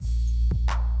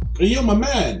Yo, my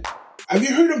man, have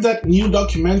you heard of that new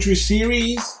documentary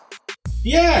series?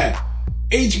 Yeah,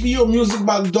 HBO Music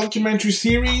Box documentary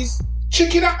series.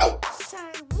 Check it out.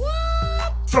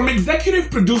 From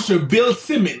executive producer Bill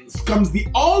Simmons comes the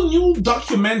all-new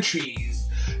documentaries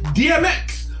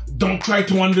DMX, Don't Try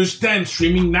to Understand,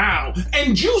 streaming now,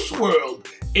 and Juice WRLD,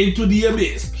 Into the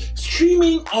Abyss,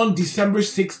 streaming on December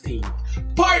 16th.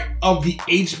 Part of the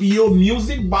HBO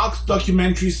Music Box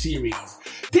documentary series.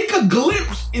 Take a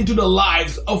glimpse into the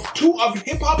lives of two of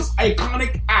hip-hop's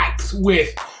iconic acts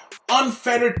with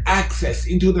unfettered access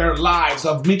into their lives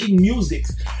of making music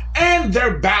and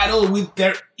their battle with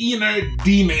their inner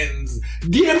demons.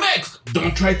 DMX,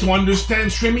 Don't Try to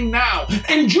Understand, streaming now,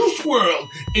 and Juice WRLD,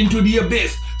 Into the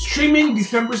Abyss, streaming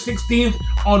December 16th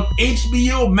on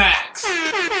HBO Max.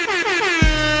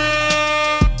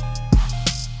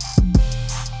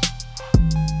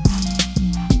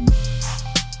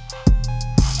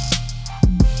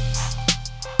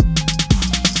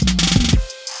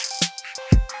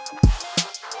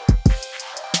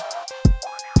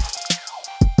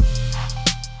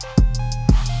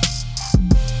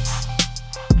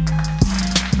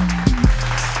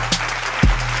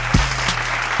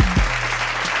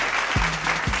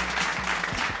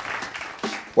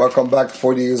 Welcome back to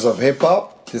 40 Years of Hip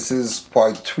Hop. This is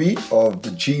part 3 of the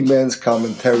G-Man's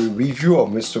commentary review of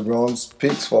Mr. Brown's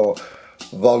picks for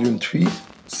Volume 3,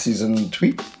 Season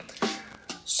 3.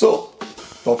 So,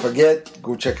 don't forget,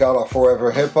 go check out our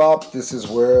Forever Hip Hop. This is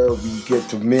where we get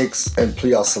to mix and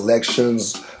play our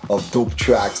selections of dope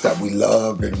tracks that we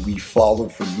love and we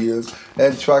followed for years,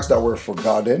 and tracks that were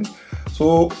forgotten.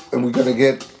 So, and we're gonna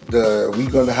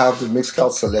have the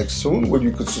Mixcloud Select soon, where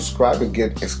you can subscribe and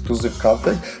get exclusive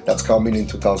content that's coming in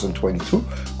 2022.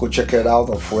 Go check it out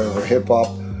on Forever Hip Hop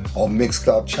on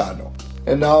Mixcloud channel.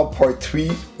 And now part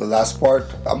 3, the last part.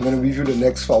 I'm gonna review the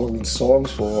next following songs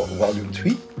for Volume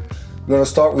 3. We're gonna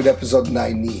start with episode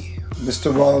 90,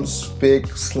 Mr. Ron's pick,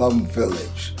 Slum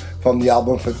Village, from the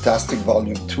album Fantastic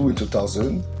Volume 2 in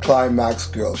 2000, Climax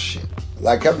Girl Shit.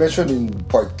 Like I mentioned in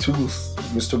part 2,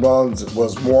 Mr. Ron's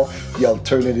was more the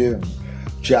alternative,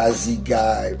 jazzy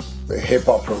guy, the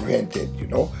hip-hop oriented, you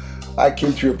know. I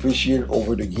came to appreciate it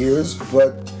over the years,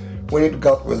 but when it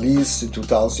got released in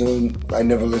 2000, I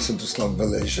never listened to Slum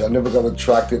Village. I never got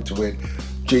attracted to it.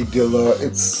 Jay Dilla,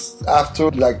 it's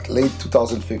after like late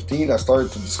 2015, I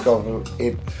started to discover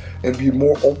it and be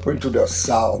more open to their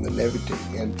sound and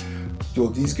everything. And yo,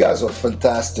 these guys are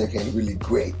fantastic and really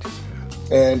great.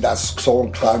 And that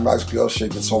song Climax Girl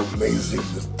Shit is so amazing.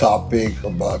 The topic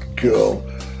about girl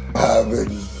having,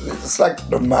 it's like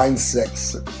the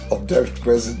mindset of their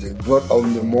president, but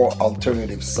on the more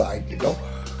alternative side, you know.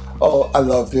 Oh, I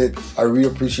loved it. I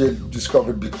really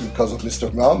discovered because of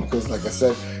Mr. Brown, because like I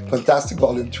said, Fantastic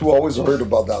Volume 2, I always heard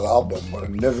about that album, but I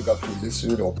never got to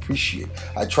listen or appreciate it.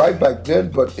 I tried back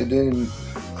then, but it didn't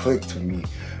click to me.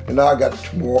 And now I got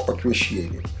to more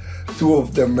appreciate it. 2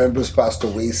 of their members passed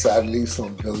away, sadly,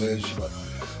 Slum Village, but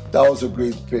that was a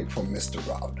great pick from Mr.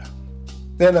 Brown.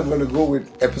 Then I'm going to go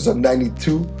with episode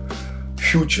 92,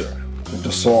 Future, with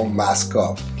the song Mask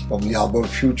Off, from the album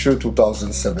Future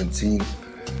 2017.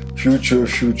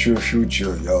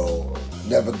 Future, yo.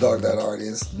 Never dug that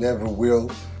artist, never will.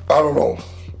 I don't know.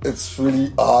 It's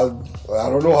really odd. I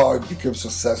don't know how it became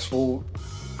successful.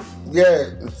 Yeah,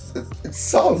 it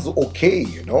sounds okay,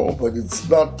 you know, but it's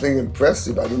nothing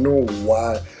impressive. I don't know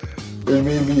why.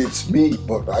 Maybe it's me,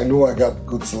 but I know I got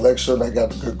good selection, I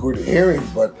got a good hearing,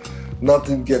 but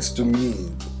nothing gets to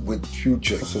me with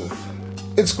Future. So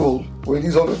it's cool. When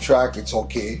he's on the track, it's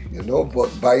okay, you know, but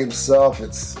by himself,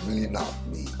 it's really not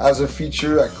me. As a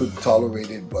feature, I could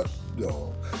tolerate it, but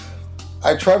no.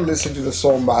 I tried to listen to the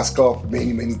song Mask Off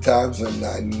many times, and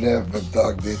I never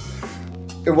dug it.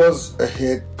 It was a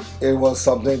hit. It was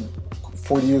something,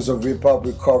 40 years of hip-hop,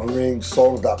 recovering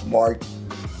songs that marked.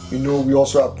 You know, we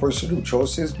also have personal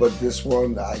choices, but this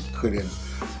one, I couldn't.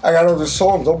 I got other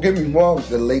songs, don't get me wrong,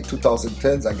 the late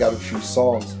 2010s, I got a few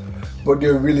songs, but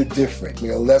they're really different.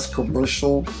 They're less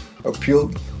commercial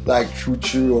appealed, like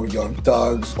Future or Young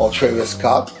Thugs or Travis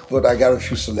Scott, but I got a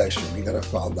few selections, we're gonna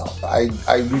find out. I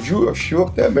review a few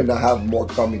of them, and I have more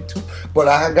coming too, but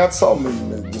I got some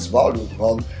in this volume.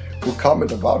 Will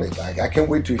comment about it. I can't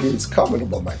wait to hear his comment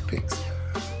about my picks.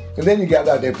 And then you got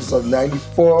that episode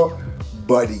 94,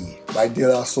 Buddy, by De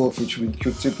La Soul featuring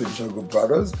Q-Tip and Jungle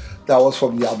Brothers. That was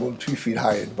from the album 3 Feet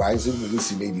High and Rising,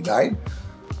 released in 89.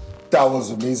 That was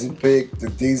an amazing pick. The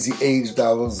Daisy Age, I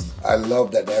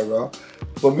love that era.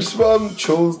 But Mr. Brown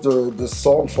chose the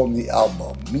song from the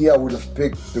album. Me, I would have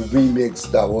picked the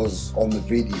remix that was on the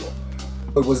video.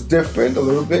 It was different a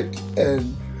little bit,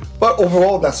 and But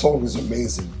overall, that song is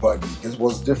amazing. But it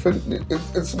was different.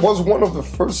 It was one of the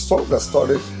first songs that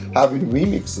started having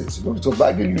remixes. So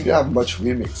back then you didn't have much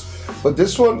remix. But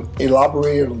this one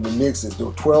elaborated on the mixes.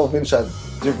 The 12-inch had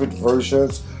different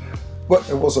versions, but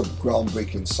it was a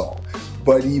groundbreaking song.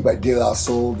 Buddy by De La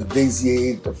Soul, the Daisy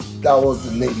 8, that was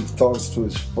the Native Tongues to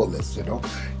its fullest,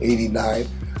 89.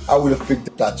 I would have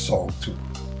picked that song too.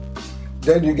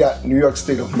 Then you got New York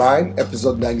State of Mind,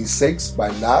 episode 96 by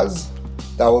Nas.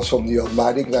 That was from the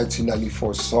Illmatic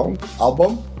 1994 song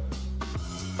album.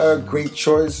 A great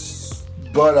choice,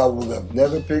 but I would have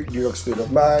never picked New York State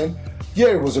of Mind. Yeah,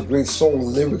 it was a great song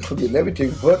lyrically and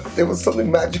everything, but there was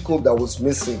something magical that was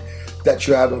missing that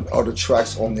you had on other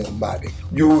tracks on Illmatic.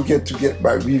 You will get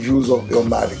my reviews of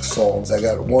Illmatic songs. I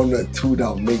got 1 or 2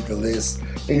 that'll make the list,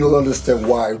 and you'll understand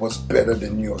why it was better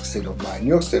than New York State of Mind. New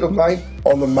York State of Mind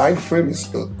on the mind frame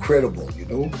is incredible,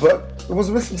 but it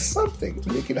was missing something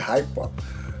to make it hype up.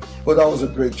 But that was a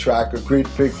great track, a great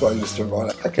pick by Mr. Ron.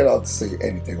 I cannot say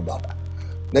anything about that.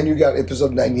 Then you got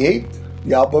episode 98,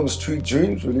 the album Street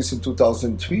Dreams, released in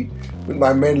 2003, with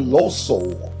my man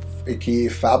Loso, aka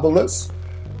Fabulous.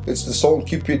 It's the song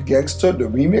Keep It Gangster, the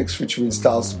remix, featuring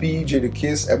Styles P,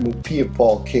 Jadakiss, M.O.P. and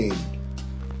Paul Kane.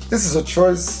 This is a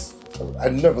choice. I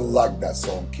never liked that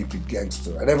song, Keep It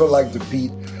Gangster. I never liked the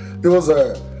beat. There was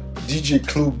a DJ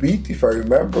Clue beat, if I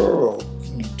remember, or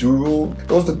Duo. It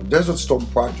was the Desert Storm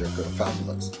Project,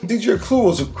 Fabulous. DJ Clue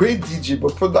was a great DJ,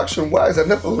 but production-wise, I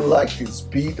never liked his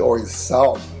beat or his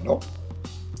sound,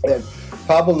 And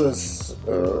Fabulous,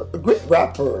 a great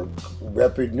rapper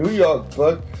in New York,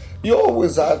 but he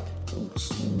always had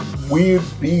weird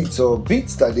beats or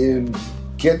beats that didn't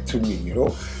get to me,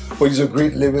 But he's a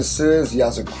great lyricist, he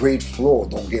has a great flow,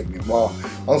 don't get me wrong.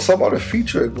 On some other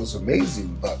feature, it was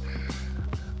amazing, but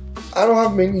I don't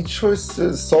have many songs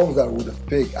that I would have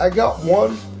picked. I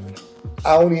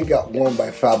only got one by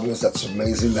Fabulous that's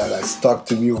amazing that has stuck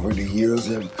to me over the years,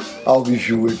 and I'll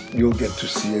review it. You'll get to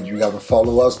see it. You got to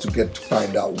follow us to get to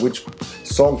find out which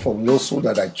song from Loso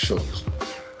that I chose.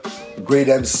 Great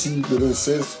MC,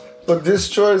 lyricist, but this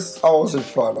choice, I was in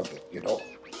front of it,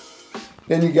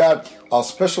 Then you got our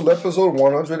special episode,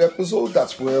 100 episode.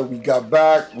 That's where we got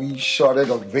back. We shot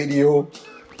it on video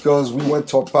because we went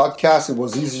to a podcast. It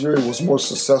was easier. It was more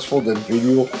successful than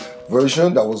video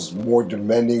version. That was more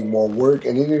demanding, more work,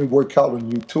 and it didn't work out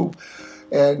on YouTube.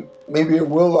 And maybe it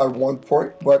will at one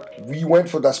point, but we went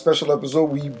for that special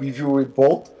episode. We reviewed it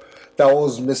both. That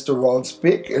was Mr. Ron's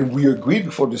pick, and we agreed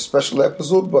before the special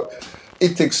episode, but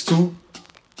It Takes Two,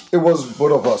 it was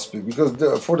both of us pick, because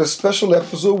for the special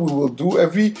episode, we will do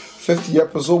every 50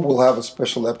 episode, we'll have a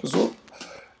special episode,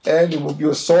 and it will be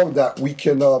a song that we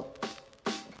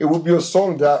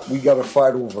gotta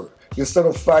fight over. Instead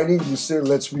of fighting, we say,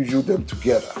 let's review them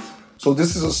together. So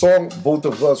this is a song both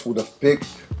of us would have picked,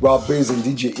 Rob Bass and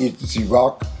DJ Easy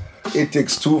Rock. It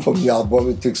Takes Two from the album,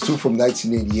 It Takes Two from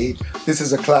 1988. This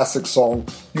is a classic song.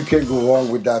 You can't go wrong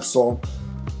with that song.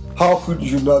 How could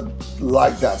you not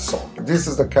like that song? This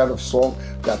is the kind of song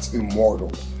that's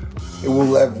immortal. It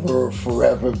will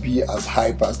forever be as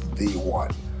hype as the day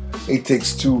one. It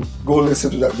Takes Two. Go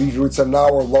listen to that review. It's an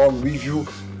hour-long review.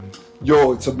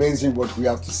 Yo, it's amazing what we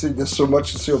have to say. There's so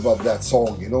much to say about that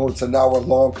song, It's an hour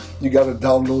long. You got to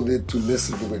download it to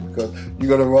listen to it because you're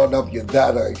going to run up your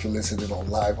data if you listen to it on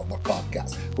live on the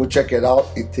podcast. Go check it out.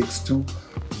 It Takes Two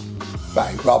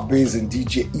by Rob Bass and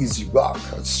DJ Easy Rock.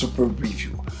 A super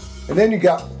review. And then you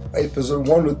got episode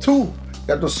 102. You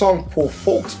got the song Poor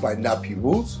Folks by Nappy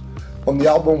Roots from the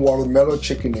album Watermelon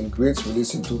Chicken and Grits,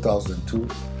 released in 2002.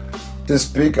 This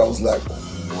big, I was like,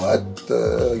 what?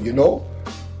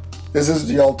 This is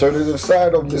the alternative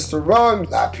side of Mr. Ron.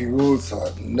 Nappy Roots, I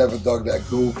never dug that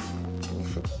group.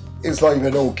 It's not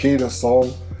even okay, the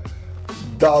song.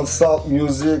 Down south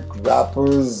music,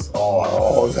 rappers, I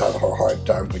always have a hard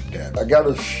time with that. I got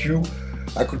a few,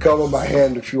 I could count on my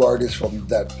hand a few artists from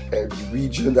that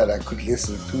region that I could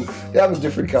listen to. They have a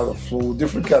different kind of flow,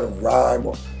 different kind of rhyme,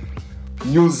 or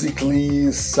musically,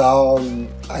 sound.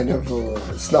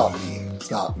 It's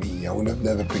not me. I would have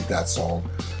never picked that song.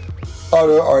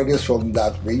 Other artists from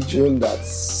that region, that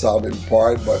southern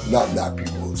part, but not Nappy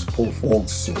Roots, Poor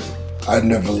Folks. I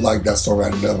never liked that song, I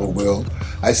never will.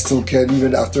 I still can't,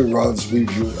 even after Ron's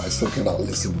review, I still cannot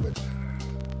listen to it.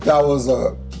 That was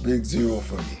a big zero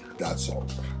for me, that song.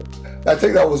 I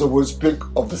think that was the worst pick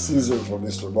of the season for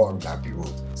Mr. Ron, Nappy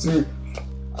Roots. See,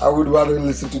 I would rather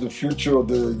listen to the Future of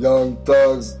the Young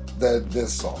Thugs than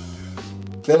this song.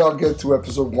 Then I'll get to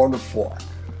episode 104.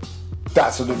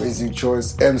 That's an amazing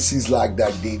choice. MCs Like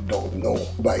That They Don't Know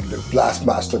by the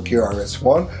Blastmaster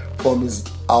KRS-One from his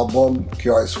album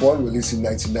KRS-One, released in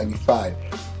 1995.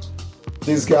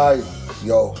 This guy,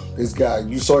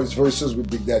 you saw his verses with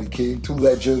Big Daddy Kane, two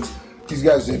legends. These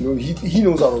guys, he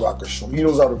knows how to rock a show. He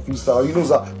knows how to freestyle. He knows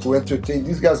how to entertain.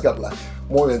 These guys got like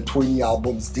more than 20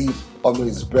 albums deep under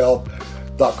his belt.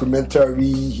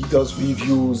 Documentary, he does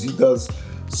reviews, he does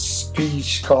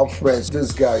speech, conference.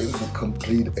 This guy is a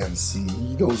complete MC.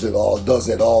 He knows it all, does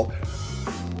it all.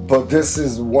 But this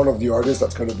is one of the artists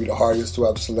that's going to be the hardest to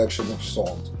have selection of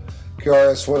songs.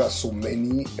 KRS-One has so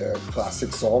many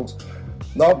classic songs.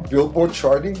 Not Billboard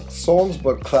charting songs,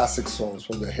 but classic songs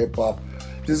from the hip-hop.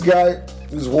 This guy,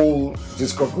 his whole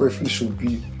discography should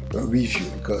be a review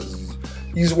because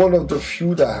he's one of the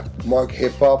few that mark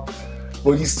hip-hop,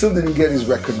 but he still didn't get his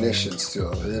recognition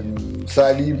still. And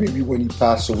sadly, maybe when he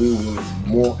passed away,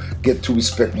 we'll get to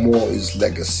respect more his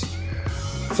legacy.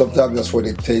 Sometimes that's what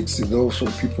it takes,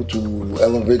 for people to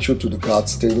elevate you to the god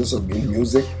status of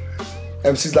music.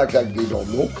 MCs like that, they don't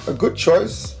know. A good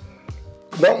choice.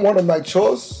 Not one of my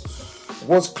choices.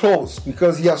 Was close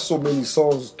because he has so many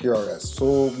songs, KRS.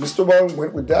 So Mr. Brown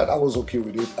went with that. I was okay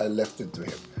with it. I left it to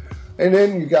him. And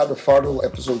then you got the final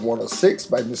episode 106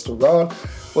 by Mr. Brown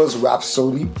was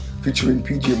Rhapsody featuring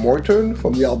PJ Morton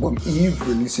from the album Eve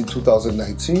released in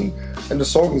 2019. And the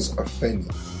song is Afeni.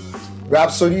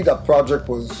 Rhapsody, that project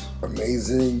was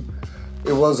amazing.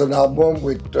 It was an album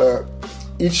with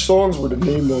each song with the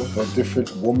name of a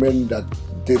different woman that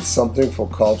did something for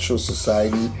culture,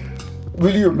 society.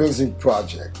 Really amazing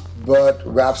project, but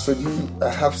Rhapsody, I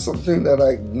have something that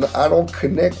I don't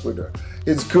connect with her.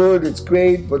 It's good, it's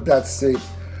great, but that's it.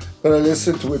 When I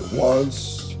listen to it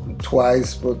once,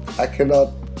 twice, but I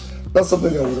cannot. That's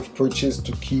something I would have purchased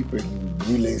to keep and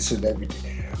re-listen every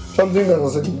day. Something that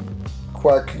doesn't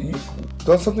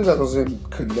that's something that doesn't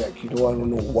connect. I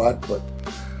don't know what, but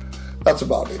that's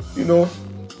about it.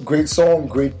 Great song,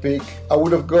 great pick. I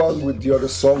would have gone with the other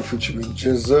song featuring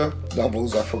GZA.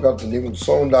 I forgot the name of the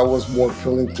song. That was more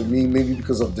appealing to me, maybe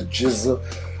because of the GZA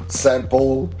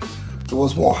sample. It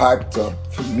was more hyped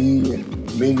up for me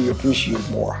and made me appreciate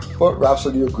more. But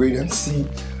Rhapsody, a great MC.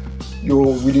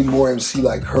 We need more MC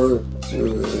like her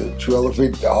to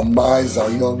elevate our minds,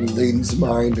 our young ladies'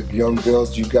 mind, the young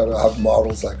girls. You gotta have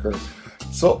models like her.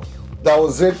 So that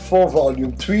was it for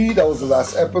Volume 3. That was the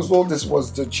last episode. This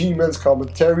was the G-Men's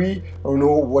commentary. I don't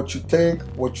know what you think,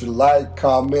 what you like,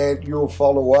 comment,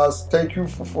 follow us. Thank you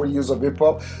for 4 years of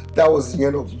hip-hop. That was the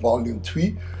end of Volume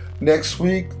 3. Next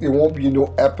week, there won't be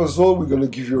no episode. We're going to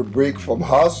give you a break from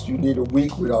us. You need a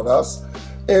week without us.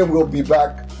 And we'll be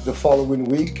back the following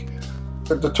week,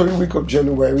 the 3rd week of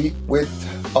January, with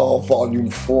our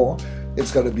Volume 4.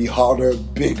 It's going to be harder,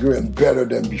 bigger, and better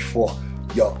than before.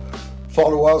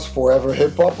 Follow us Forever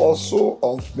Hip Hop also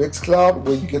on Mixcloud,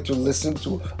 where you get to listen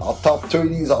to our top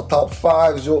 30s, our top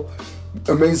 5s,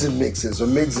 amazing mixes,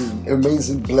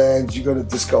 amazing blends. You're gonna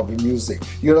discover music.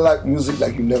 You're gonna like music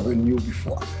like you never knew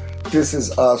before. This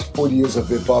is us, 40 years of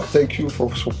hip hop. Thank you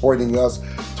for supporting us.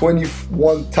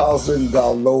 21,000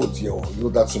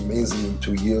 downloads, that's amazing in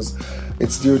 2 years.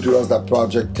 It's dear to us, that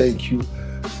project. Thank you.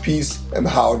 Peace and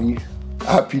howdy.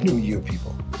 Happy New Year,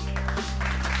 people.